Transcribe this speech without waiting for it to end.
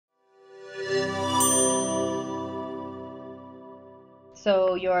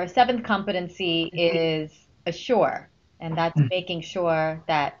So your seventh competency is assure, and that's making sure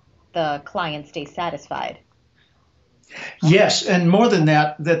that the client stays satisfied. Yes, and more than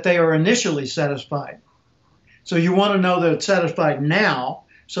that, that they are initially satisfied. So you want to know that it's satisfied now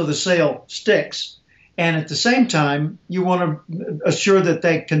so the sale sticks. And at the same time, you want to assure that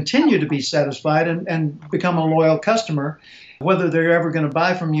they continue to be satisfied and become a loyal customer. Whether they're ever going to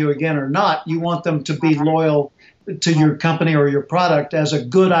buy from you again or not, you want them to be loyal to your company or your product as a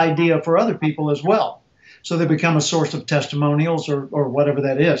good idea for other people as well. So they become a source of testimonials or whatever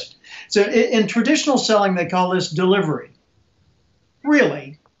that is. So in traditional selling, they call this delivery.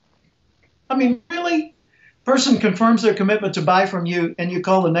 Really? I mean, really? Person confirms their commitment to buy from you, and you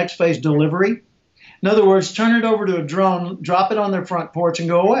call the next phase delivery? In other words, turn it over to a drone, drop it on their front porch, and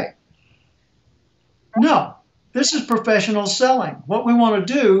go away. No, this is professional selling. What we want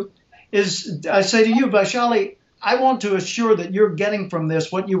to do is, I say to you, Vaishali, I want to assure that you're getting from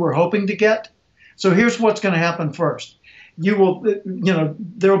this what you were hoping to get. So here's what's going to happen first. There will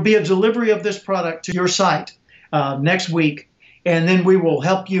be a delivery of this product to your site next week. And then we will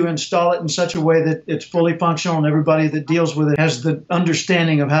help you install it in such a way that it's fully functional and everybody that deals with it has the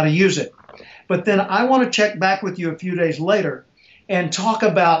understanding of how to use it. But then I want to check back with you a few days later and talk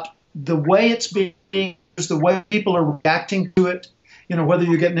about the way it's being used, the way people are reacting to it, whether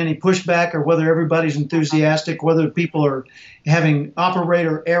you're getting any pushback or whether everybody's enthusiastic, whether people are having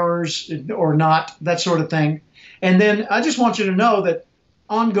operator errors or not, that sort of thing. And then I just want you to know that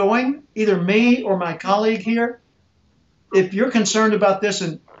ongoing, either me or my colleague here, if you're concerned about this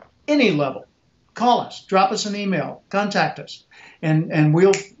in any level, call us, drop us an email, contact us, and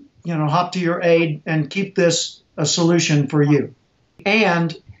we'll hop to your aid and keep this a solution for you.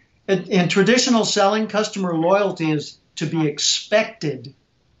 And in traditional selling, customer loyalty is to be expected.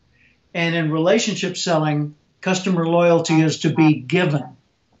 And in relationship selling, customer loyalty is to be given.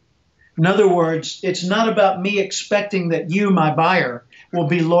 In other words, it's not about me expecting that you, my buyer, will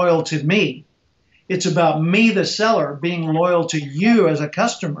be loyal to me. It's about me, the seller, being loyal to you as a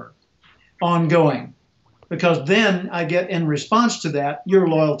customer ongoing, because then I get in response to that your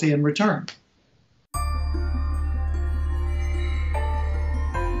loyalty in return.